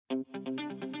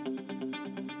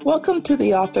Welcome to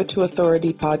the Author to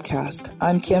Authority podcast.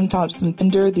 I'm Kim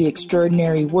Thompson-Pinder, the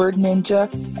extraordinary word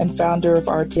ninja and founder of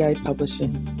RTI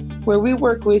Publishing, where we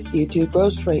work with you to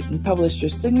ghostwrite and publish your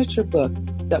signature book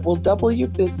that will double your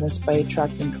business by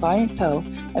attracting clientele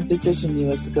and position you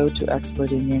as the go-to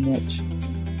expert in your niche.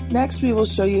 Next, we will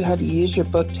show you how to use your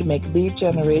book to make lead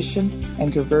generation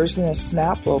and conversion a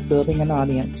snap while building an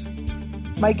audience.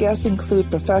 My guests include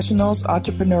professionals,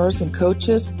 entrepreneurs, and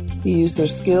coaches who use their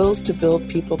skills to build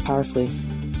people powerfully.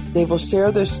 They will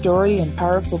share their story and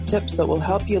powerful tips that will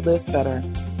help you live better.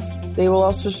 They will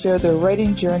also share their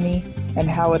writing journey and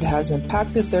how it has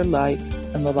impacted their life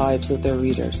and the lives of their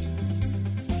readers.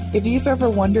 If you've ever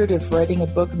wondered if writing a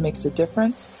book makes a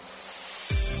difference,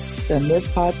 then this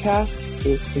podcast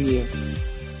is for you.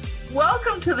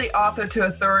 Welcome to the Author to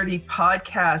Authority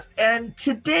podcast. And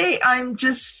today I'm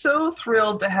just so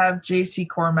thrilled to have JC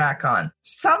Cormack on.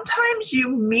 Sometimes you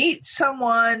meet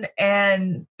someone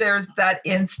and there's that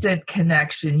instant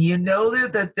connection. You know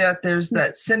that there's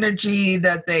that synergy,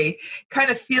 that they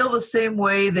kind of feel the same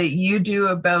way that you do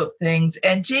about things.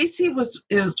 And JC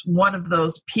is one of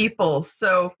those people.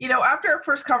 So, after our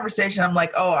first conversation, I'm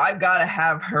like, oh, I've got to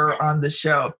have her on the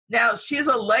show. Now, she's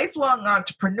a lifelong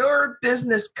entrepreneur,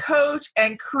 business coach,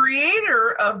 and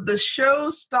creator of the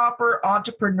Showstopper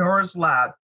Entrepreneurs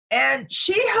Lab. And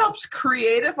she helps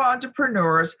creative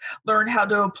entrepreneurs learn how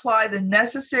to apply the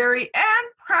necessary and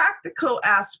practical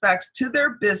aspects to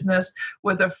their business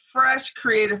with a fresh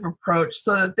creative approach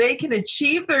so that they can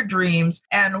achieve their dreams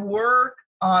and work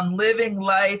on living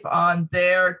life on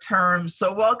their terms.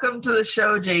 So welcome to the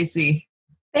show, JC.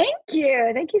 Thank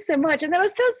you. Thank you so much. And that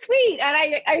was so sweet. And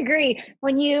I agree.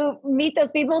 When you meet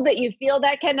those people that you feel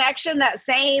that connection, that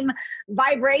same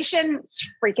vibration, it's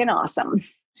freaking awesome.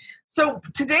 So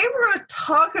today we're going to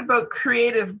talk about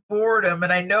creative boredom.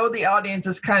 And I know the audience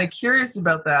is kind of curious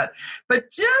about that.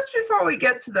 But just before we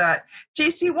get to that,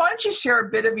 JC, why don't you share a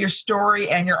bit of your story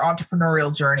and your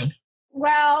entrepreneurial journey?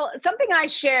 Well, something I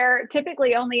share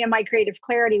typically only in my Creative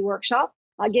Clarity workshop.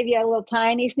 I'll give you a little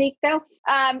tiny sneak though.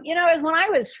 When I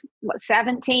was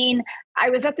 17, I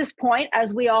was at this point,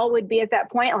 as we all would be at that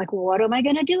point, like, well, what am I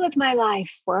going to do with my life?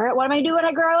 What am I going to do when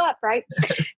I grow up, right?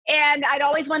 And I'd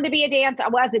always wanted to be a dancer. I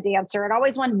was a dancer and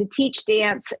always wanted to teach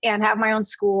dance and have my own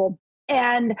school.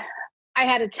 And I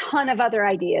had a ton of other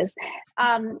ideas.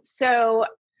 So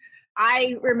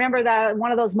I remember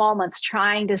one of those moments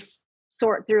trying to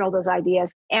sort through all those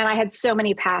ideas. And I had so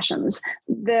many passions.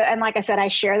 And like I said, I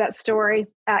share that story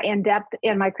in depth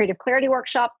in my Creative Clarity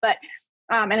workshop, but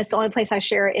and it's the only place I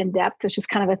share it in depth. It's just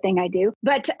kind of a thing I do.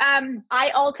 But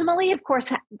I ultimately, of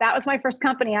course, that was my first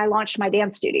company. I launched my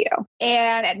dance studio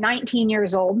and at 19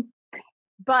 years old.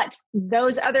 But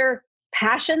those other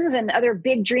passions and other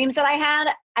big dreams that I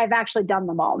had, I've actually done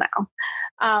them all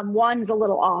now. One's a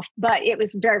little off, but it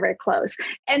was very, very close.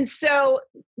 And so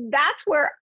that's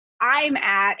where I'm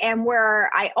at and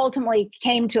where I ultimately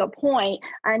came to a point.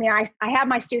 I mean, I have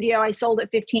my studio, I sold it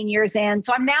 15 years in.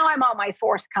 So I'm on my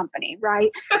fourth company, right?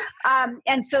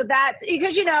 And so that's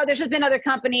because, there's just been other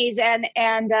companies and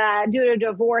due to a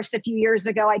divorce a few years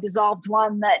ago, I dissolved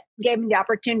one that gave me the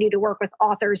opportunity to work with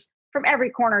authors from every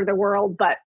corner of the world.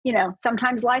 But,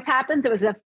 sometimes life happens. It was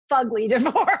a fugly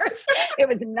divorce. It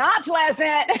was not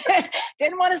pleasant.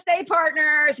 Didn't want to stay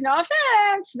partners. No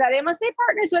offense, but I didn't want to stay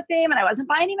partners with him and I wasn't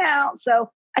buying him out. So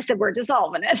I said, we're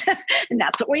dissolving it. And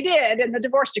that's what we did in the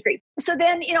divorce decree. So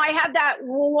then, I had that,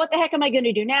 well, what the heck am I going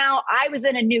to do now? I was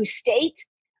in a new state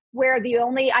where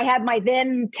I had my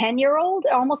then 10-year-old,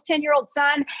 almost 10-year-old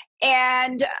son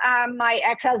and my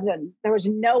ex-husband. There was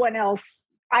no one else.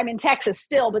 I'm in Texas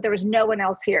still, but there was no one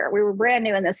else here. We were brand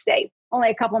new in this state, only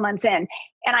a couple months in.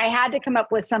 And I had to come up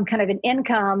with some kind of an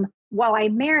income while I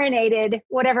marinated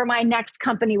whatever my next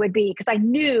company would be, because I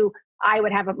knew I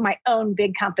would have my own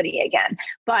big company again.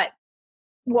 But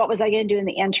what was I going to do in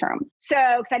the interim? So,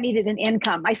 because I needed an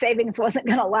income. My savings wasn't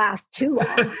going to last too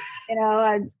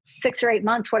long, 6 or 8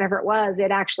 months, whatever it was.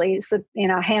 It actually,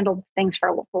 handled things for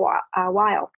a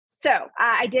while. So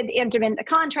I did enter into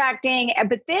contracting,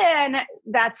 but then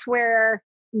that's where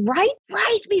right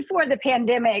before the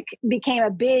pandemic became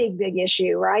a big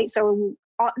issue, right? So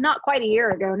not quite a year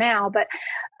ago now, but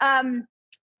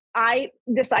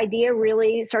this idea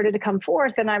really started to come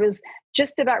forth, and I was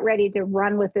just about ready to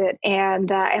run with it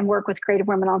and work with creative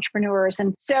women entrepreneurs.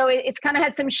 And so it's kind of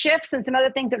had some shifts and some other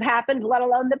things have happened, let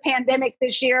alone the pandemic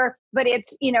this year, but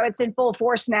it's in full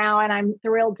force now. And I'm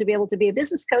thrilled to be able to be a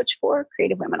business coach for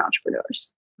creative women entrepreneurs.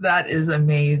 That is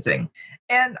amazing.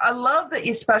 And I love that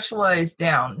you specialize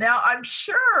down. Now, I'm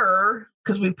sure,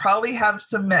 because we probably have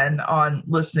some men on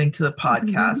listening to the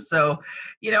podcast. So,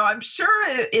 I'm sure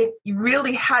if you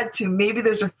really had to, maybe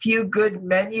there's a few good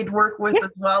men you'd work with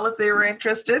as well if they were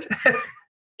interested.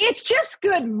 It's just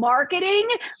good marketing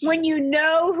when you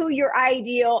know who your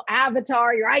ideal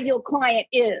avatar, your ideal client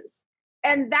is.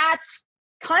 And that's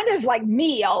kind of like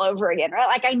me all over again, right?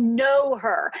 Like I know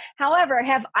her. However,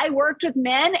 have I worked with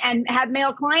men and had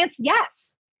male clients?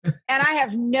 Yes. And I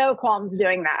have no qualms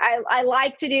doing that. I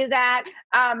like to do that.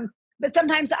 But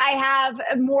sometimes I have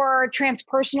a more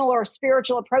transpersonal or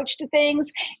spiritual approach to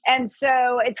things. And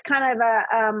so it's kind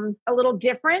of a little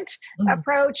different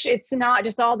approach. It's not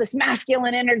just all this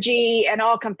masculine energy and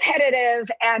all competitive.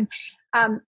 And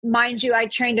mind you, I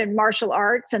trained in martial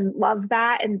arts and love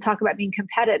that and talk about being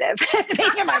competitive,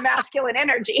 being in my masculine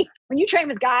energy. When you train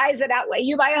with guys that outweigh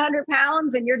you by 100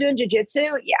 pounds and you're doing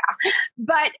jujitsu, yeah.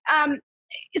 But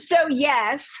so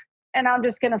yes, and I'm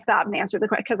just going to stop and answer the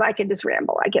question because I can just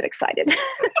ramble. I get excited.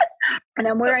 And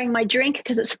I'm wearing my drink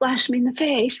because it splashed me in the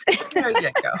face. There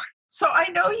you go. So I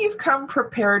know you've come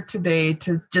prepared today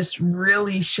to just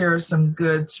really share some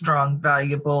good, strong,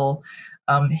 valuable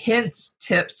hints,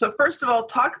 tips. So first of all,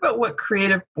 talk about what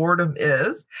creative boredom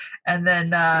is, and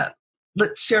then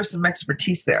let's share some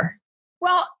expertise there.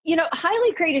 Well,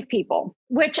 highly creative people,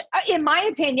 which in my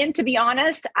opinion, to be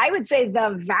honest, I would say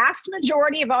the vast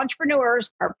majority of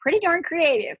entrepreneurs are pretty darn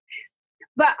creative.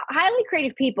 But highly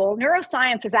creative people,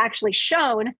 neuroscience has actually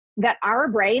shown that our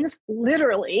brains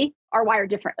literally are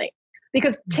wired differently.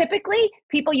 Because typically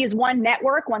people use one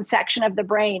network, one section of the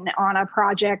brain on a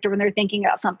project or when they're thinking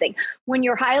about something. When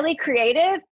you're highly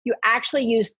creative, you actually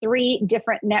use 3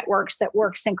 different networks that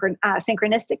work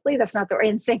synchronistically. That's not the word,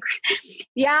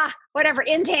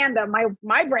 in tandem.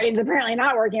 My brain's apparently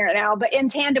not working right now, but in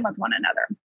tandem with one another.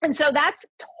 And so that's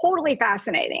totally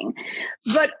fascinating.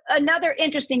 But another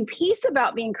interesting piece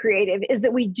about being creative is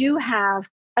that we do have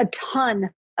a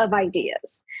ton of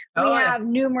ideas. We have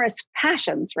numerous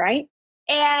passions, right?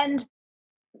 And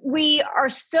we are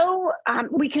so,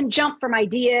 we can jump from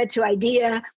idea to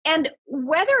idea. And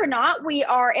whether or not we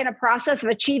are in a process of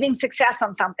achieving success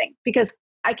on something, because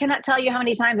I cannot tell you how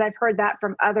many times I've heard that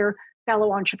from other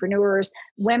fellow entrepreneurs,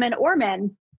 women or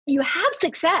men, you have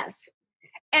success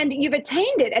and you've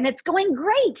attained it and it's going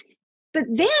great. But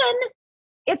then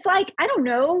it's like, I don't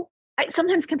know, I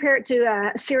sometimes compare it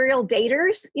to serial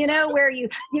daters, where you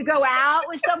go out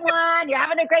with someone, you're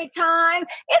having a great time.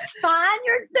 It's fun.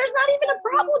 There's not even a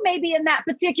problem maybe in that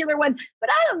particular one, but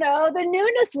I don't know, the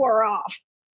newness wore off.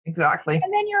 Exactly.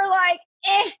 And then you're like,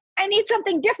 I need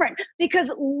something different,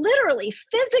 because literally,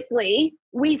 physically,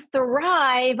 we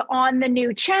thrive on the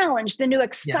new challenge, the new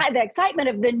the excitement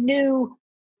of the new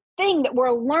thing that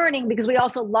we're learning, because we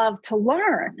also love to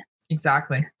learn.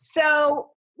 Exactly. So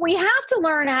we have to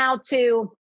learn how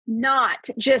to not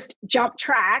just jump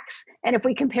tracks. And if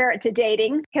we compare it to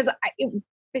dating, because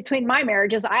between my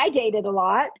marriages, I dated a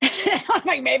lot. I'm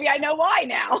like, maybe I know why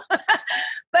now.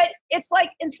 But it's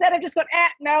like, instead of just going,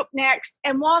 nope, next,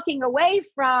 and walking away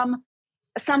from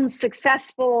some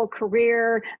successful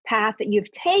career path that you've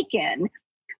taken,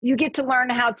 you get to learn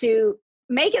how to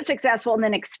make it successful and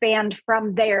then expand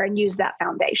from there and use that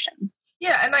foundation.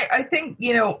 Yeah. And I think,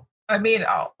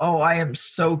 I am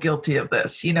so guilty of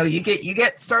this. You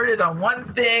get started on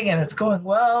one thing and it's going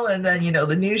well. And then,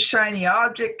 the new shiny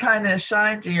object kind of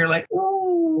shines and you're like,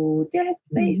 oh, that's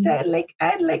nice.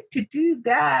 I'd like to do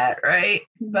that. Right.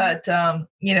 But,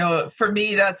 for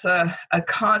me, that's a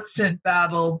constant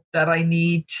battle that I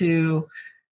need to,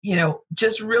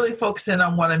 just really focus in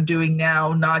on what I'm doing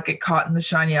now, not get caught in the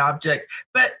shiny object.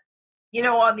 But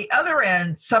on the other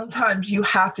end, sometimes you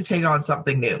have to take on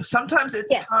something new. Sometimes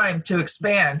it's time to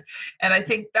expand. And I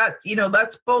think that,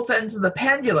 that's both ends of the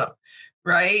pendulum,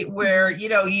 right? Where,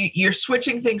 you're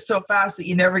switching things so fast that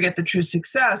you never get the true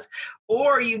success,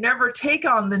 or you never take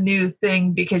on the new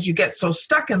thing because you get so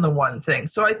stuck in the one thing.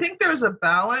 So I think there's a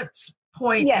balance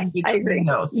point in between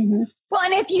those. Mm-hmm. Well,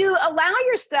 and if you allow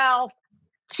yourself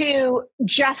to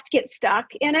just get stuck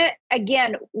in it,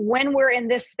 again, when we're in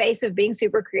this space of being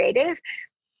super creative,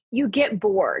 you get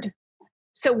bored.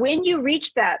 So when you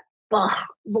reach that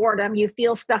boredom, you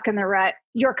feel stuck in the rut,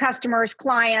 your customers,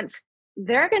 clients,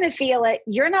 they're going to feel it.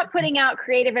 You're not putting out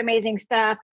creative, amazing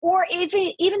stuff. Or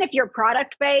even if you're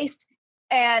product based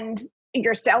and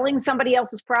you're selling somebody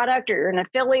else's product or you're an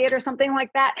affiliate or something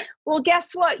like that, well,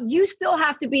 guess what? You still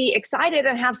have to be excited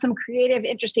and have some creative,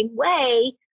 interesting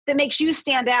way that makes you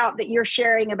stand out, that you're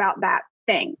sharing about that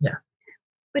thing. Yeah.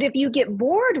 But if you get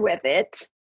bored with it,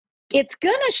 It's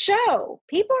going to show.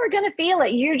 People are going to feel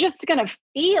it. You're just going to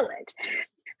feel it.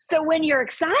 So when you're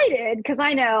excited, because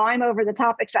I know I'm over the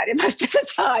top excited most of the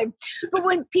time, but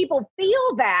when people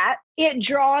feel that, it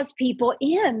draws people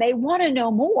in. They want to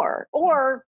know more,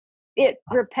 or it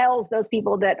repels those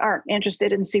people that aren't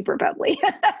interested in super bubbly.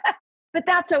 But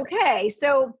that's okay.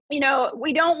 So, we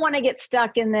don't want to get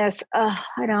stuck in this.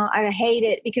 I hate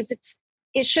it, because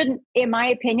it shouldn't, in my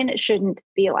opinion, it shouldn't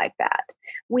be like that.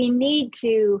 We need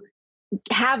to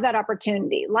have that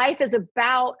opportunity. Life is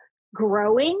about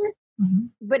growing,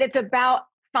 but it's about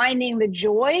finding the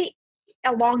joy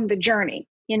along the journey,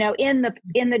 in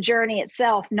the journey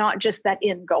itself, not just that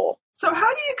end goal. So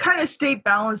how do you kind of stay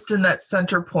balanced in that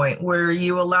center point where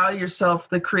you allow yourself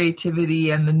the creativity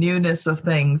and the newness of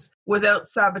things without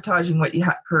sabotaging what you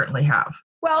currently have?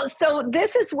 Well, so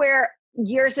this is where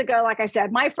years ago, like I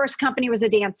said, my first company was a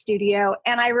dance studio.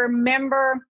 And I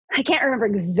can't remember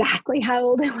exactly how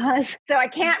old I was. So I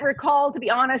can't recall, to be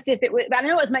honest, if it was, I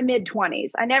know it was my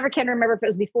mid-20s. I never can remember if it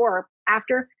was before or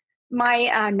after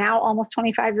my now almost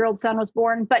 25-year-old son was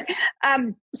born. But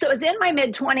so it was in my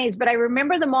mid-20s, but I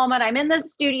remember the moment I'm in the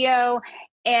studio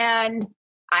and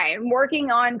I'm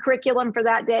working on curriculum for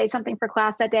that day, something for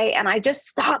class that day. And I just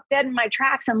stopped dead in my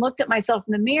tracks and looked at myself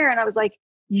in the mirror, and I was like,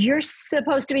 you're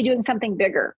supposed to be doing something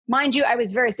bigger. Mind you, I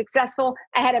was very successful.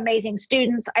 I had amazing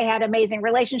students. I had amazing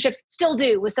relationships, still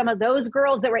do, with some of those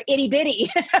girls that were itty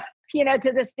bitty,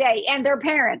 to this day, and their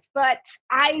parents. But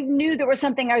I knew there was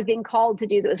something I was being called to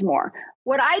do that was more.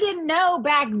 What I didn't know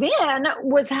back then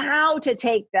was how to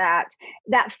take that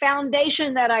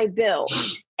foundation that I built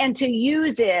and to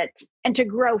use it and to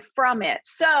grow from it.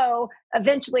 So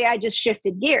eventually I just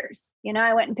shifted gears.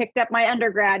 I went and picked up my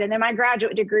undergrad and then my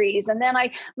graduate degrees. And then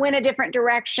I went a different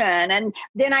direction. And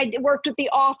then I worked with the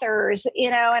authors,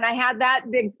 and I had that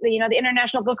big, the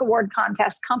International Book Award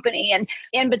Contest company. And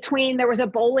in between there was a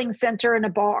bowling center and a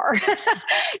bar.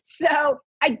 So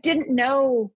I didn't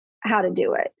know how to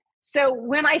do it. So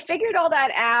when I figured all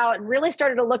that out and really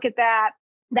started to look at that,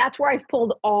 that's where I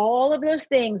pulled all of those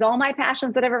things, all my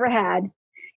passions that I've ever had,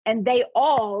 and they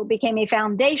all became a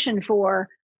foundation for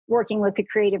working with the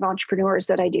creative entrepreneurs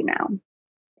that I do now.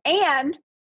 And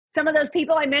some of those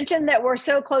people I mentioned that were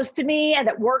so close to me and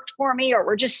that worked for me or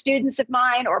were just students of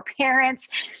mine or parents,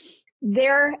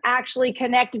 they're actually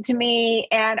connected to me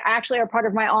and actually are part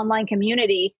of my online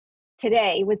community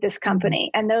today with this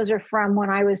company. And those are from when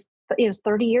it was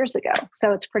 30 years ago.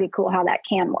 So it's pretty cool how that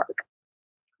can work.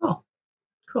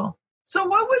 Cool. So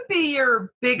what would be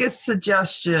your biggest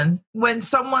suggestion when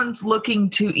someone's looking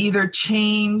to either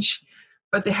change,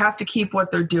 but they have to keep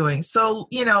what they're doing? So,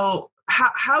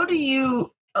 how do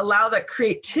you allow that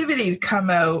creativity to come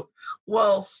out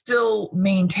while still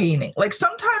maintaining? Like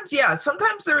sometimes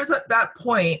there is that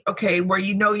point, okay, where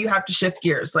you have to shift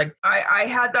gears. Like I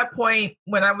had that point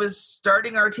when I was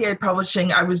starting RTI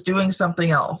Publishing, I was doing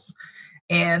something else.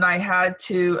 And I got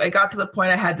to the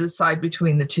point I had to decide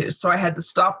between the two. So I had to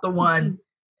stop the one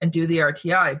and do the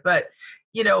RTI. But,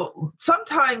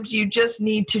 sometimes you just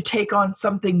need to take on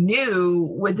something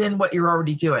new within what you're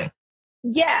already doing.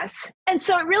 Yes. And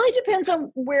so it really depends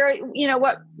on where,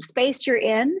 what space you're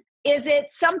in. Is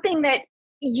it something that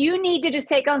you need to just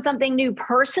take on something new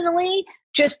personally,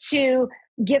 just to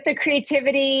get the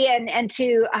creativity and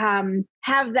to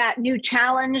have that new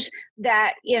challenge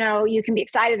that, you can be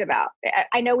excited about?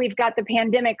 I know we've got the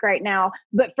pandemic right now,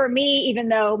 but for me, even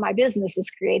though my business is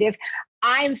creative,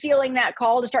 I'm feeling that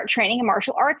call to start training in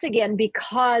martial arts again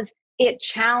because it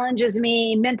challenges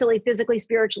me mentally, physically,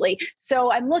 spiritually.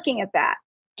 So I'm looking at that,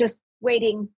 just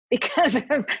waiting because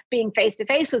of being face to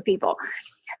face with people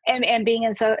and being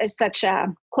in such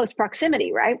close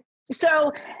proximity, right?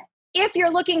 So if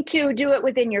you're looking to do it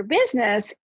within your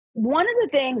business, one of the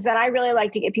things that I really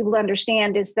like to get people to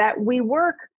understand is that we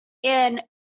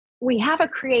have a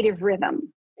creative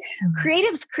rhythm. Mm-hmm.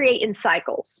 Creatives create in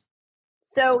cycles.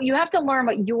 So you have to learn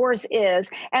what yours is.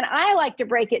 And I like to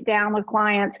break it down with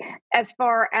clients as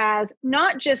far as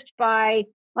not just by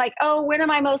like, oh, when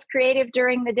am I most creative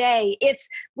during the day?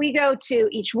 We go to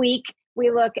each week,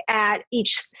 we look at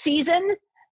each season,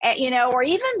 or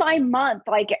even by month.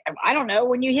 Like, I don't know,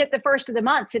 when you hit the first of the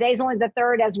month, today's only the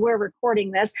 3rd as we're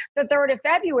recording this, the 3rd of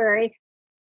February,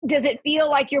 does it feel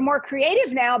like you're more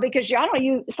creative now? Because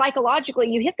you psychologically,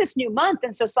 you hit this new month.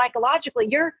 And so psychologically,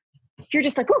 you're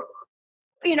just like, whoo,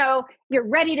 you're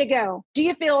ready to go. Do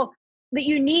you feel that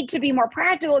you need to be more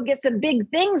practical and get some big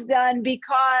things done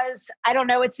because, I don't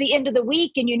know, it's the end of the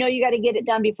week and you know you got to get it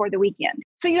done before the weekend.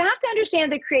 So you have to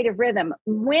understand the creative rhythm.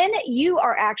 When you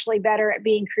are actually better at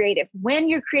being creative, when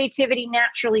your creativity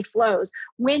naturally flows,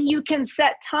 when you can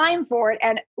set time for it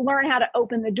and learn how to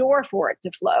open the door for it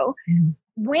to flow,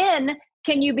 when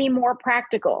can you be more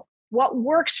practical? What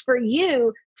works for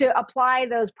you to apply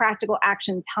those practical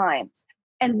action times?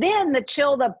 And then the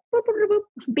chill, the boop, boop,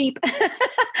 boop, beep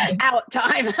out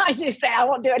time. I just say, I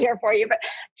won't do it here for you, but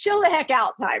chill the heck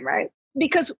out time, right?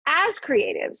 Because as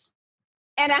creatives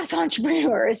and as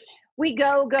entrepreneurs, we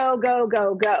go, go, go,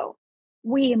 go, go.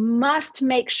 We must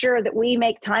make sure that we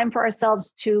make time for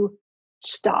ourselves to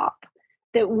stop,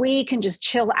 that we can just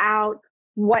chill out,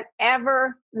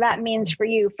 whatever that means for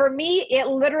you. For me, it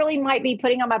literally might be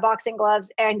putting on my boxing gloves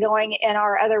and going in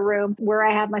our other room where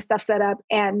I have my stuff set up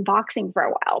and boxing for a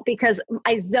while because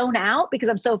I zone out because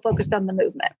I'm so focused on the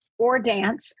movement or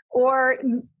dance or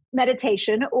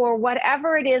meditation or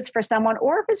whatever it is for someone,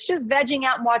 or if it's just vegging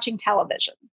out and watching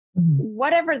television,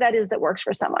 whatever that is that works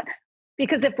for someone.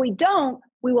 Because if we don't,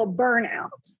 we will burn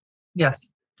out. Yes.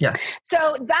 Yes.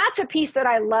 So that's a piece that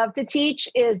I love to teach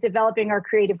is developing our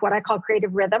creative, what I call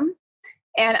creative rhythm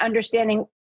and understanding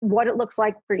what it looks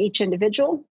like for each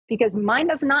individual, because mine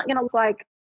is not going to look like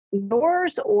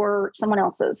yours or someone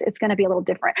else's. It's going to be a little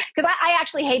different. Because I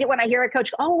actually hate it when I hear a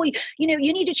coach, you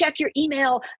need to check your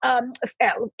email at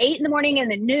 8 in the morning and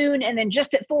then noon and then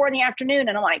just at 4 p.m. And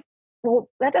I'm like, well,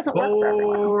 that doesn't work for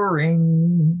everyone.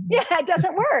 Boring. Yeah, it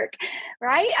doesn't work.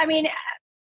 Right. I mean,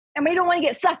 and we don't want to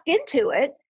get sucked into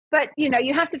it. But,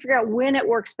 you have to figure out when it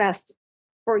works best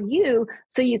for you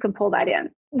so you can pull that in.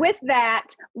 With that,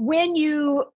 when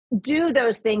you do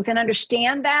those things and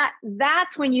understand that,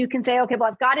 that's when you can say, okay, well,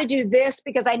 I've got to do this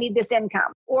because I need this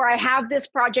income, or I have this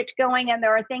project going and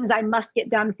there are things I must get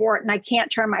done for it and I can't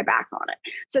turn my back on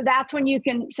it. So that's when you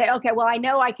can say, okay, well, I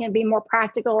know I can be more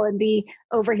practical and be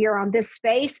over here on this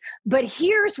space, but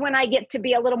here's when I get to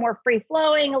be a little more free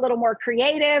flowing, a little more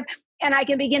creative. And I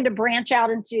can begin to branch out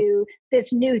into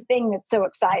this new thing that's so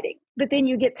exciting. But then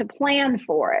you get to plan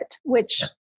for it, which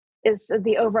is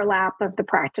the overlap of the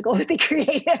practical with the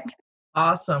creative.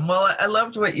 Awesome. Well, I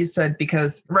loved what you said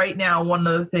because right now, one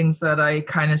of the things that I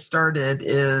kind of started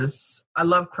is I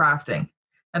love crafting.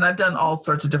 And I've done all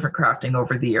sorts of different crafting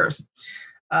over the years.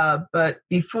 But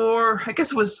before, I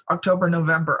guess it was October,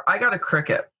 November, I got a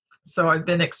Cricut. So I've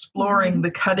been exploring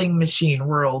the cutting machine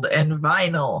world and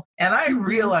vinyl. And I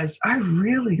realized I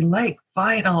really like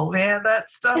vinyl, man.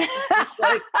 That stuff is just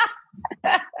like,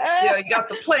 you got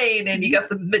the plain and you got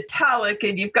the metallic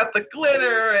and you've got the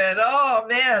glitter and oh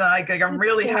man, I'm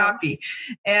really happy.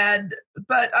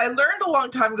 But I learned a long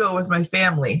time ago with my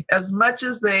family, as much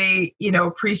as they,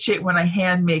 appreciate when I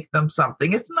hand make them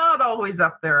something, it's not always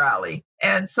up their alley.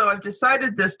 And so I've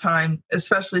decided this time,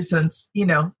 especially since,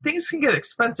 things can get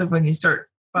expensive when you start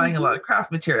buying a lot of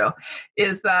craft material,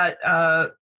 is that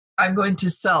I'm going to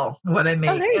sell what I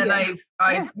make. And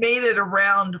I've made it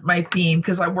around my theme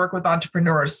because I work with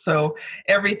entrepreneurs. So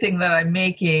everything that I'm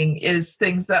making is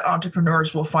things that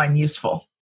entrepreneurs will find useful.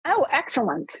 Oh,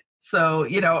 excellent. So,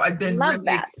 I've been really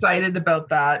excited about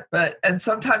that. And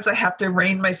sometimes I have to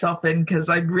rein myself in because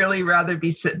I'd really rather be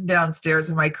sitting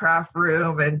downstairs in my craft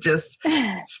room and just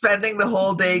spending the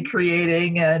whole day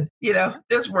creating. And,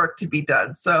 there's work to be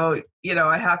done. So,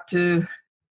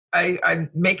 I'm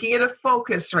making it a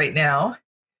focus right now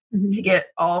to get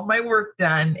all my work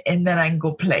done and then I can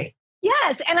go play.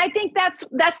 Yes. And I think that's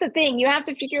the thing. You have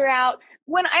to figure out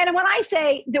when I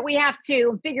say that we have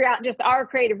to figure out just our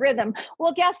creative rhythm,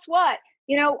 well, guess what?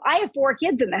 I have 4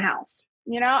 kids in the house.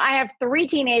 I have 3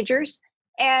 teenagers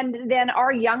and then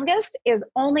our youngest is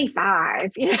only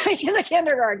 5. He's a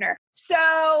kindergartner.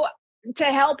 So to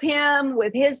help him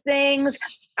with his things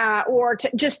or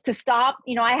to stop,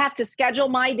 I have to schedule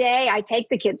my day. I take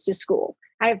the kids to school.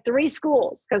 I have 3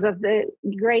 schools because of the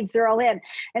grades they're all in.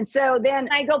 And so then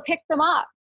I go pick them up.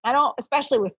 I don't,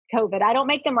 especially with COVID, I don't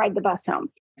make them ride the bus home.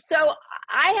 So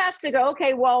I have to go,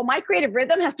 okay, well, my creative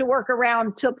rhythm has to work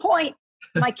around to a point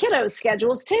my kiddos'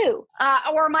 schedules too,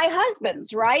 or my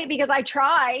husband's, right? Because I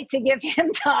try to give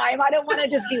him time. I don't want to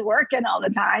just be working all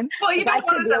the time. Well, you don't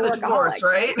want another divorce,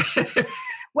 right?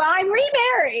 Well, I'm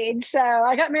remarried, so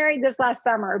I got married this last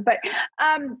summer. But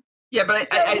yeah, but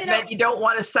I meant you don't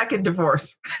want a second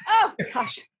divorce. Oh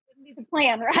gosh. The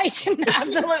plan, right?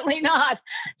 Absolutely not.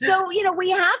 So, we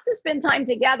have to spend time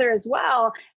together as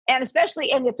well. And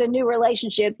especially, and it's a new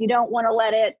relationship, you don't want to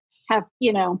let it have,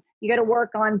 you got to work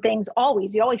on things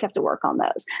always. You always have to work on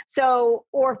those. So,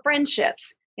 or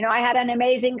friendships. I had an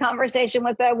amazing conversation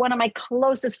with one of my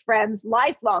closest friends,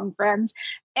 lifelong friends.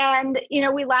 And,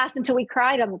 we laughed until we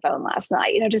cried on the phone last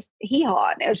night, just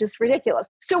hee-haw. It was just ridiculous.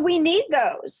 So we need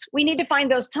those. We need to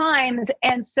find those times.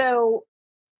 And so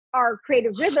our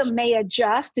creative rhythm may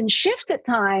adjust and shift at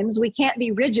times. We can't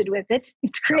be rigid with it.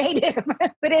 It's creative,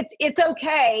 but it's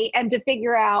okay. And to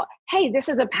figure out, hey, this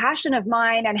is a passion of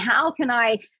mine, and how can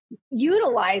I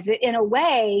utilize it in a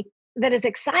way that is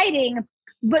exciting,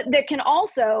 but that can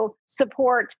also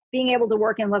support being able to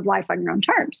work and live life on your own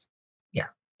terms. Yeah,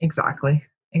 exactly.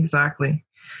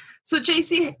 So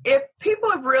JC, if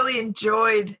people have really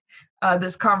enjoyed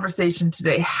this conversation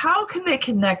today, how can they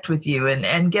connect with you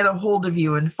and get a hold of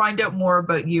you and find out more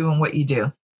about you and what you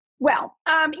do? Well,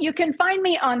 you can find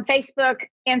me on Facebook,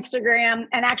 Instagram,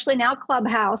 and actually now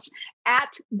Clubhouse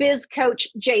at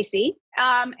BizCoachJC.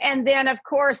 And then, of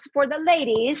course, for the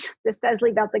ladies, this does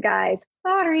leave out the guys.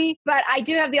 Sorry. But I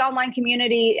do have the online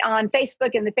community on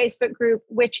Facebook and the Facebook group,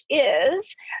 which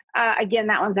is, again,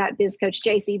 that one's at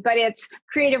BizCoachJC, but it's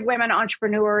Creative Women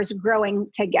Entrepreneurs Growing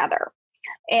Together.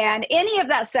 And any of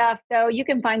that stuff, though, you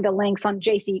can find the links on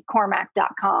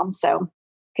jccormack.com. So you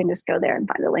can just go there and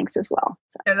find the links as well.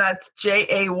 So. And that's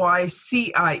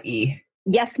JAYCIE.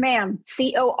 Yes, ma'am.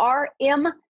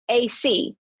 CORMAC.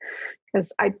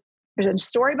 Because there's a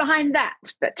story behind that,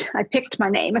 but I picked my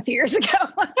name a few years ago.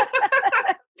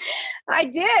 I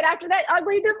did. After that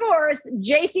ugly divorce,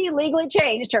 JC legally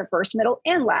changed her first, middle,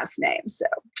 and last name. So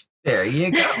there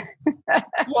you go.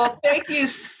 Well, thank you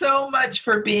so much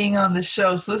for being on the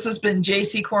show. So this has been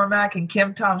JC Cormack and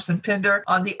Kim Thompson-Pinder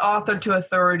on the Author to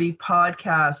Authority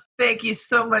podcast. Thank you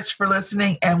so much for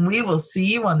listening, and we will see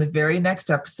you on the very next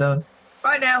episode.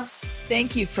 Bye now.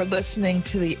 Thank you for listening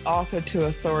to the Author to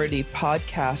Authority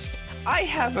podcast. I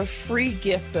have a free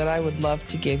gift that I would love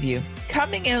to give you.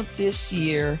 Coming out this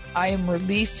year, I am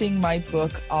releasing my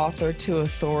book, Author to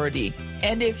Authority.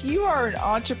 And if you are an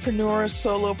entrepreneur,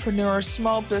 solopreneur,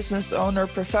 small business owner,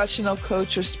 professional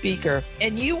coach, or speaker,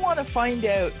 and you want to find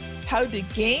out how to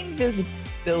gain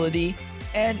visibility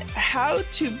and how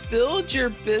to build your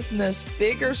business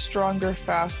bigger, stronger,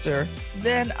 faster,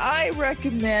 then I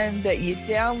recommend that you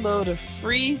download a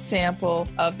free sample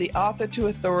of the Author to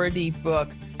Authority book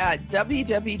at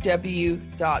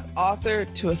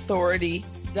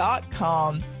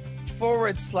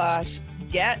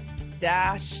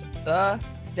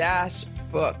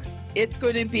www.authortoauthority.com/get-the-book. It's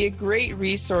going to be a great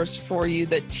resource for you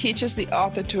that teaches the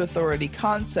Author to Authority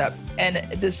concept and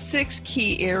the 6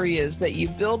 key areas that you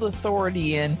build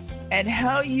authority in and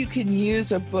how you can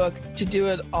use a book to do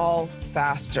it all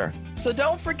faster. So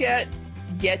don't forget,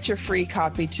 get your free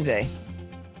copy today.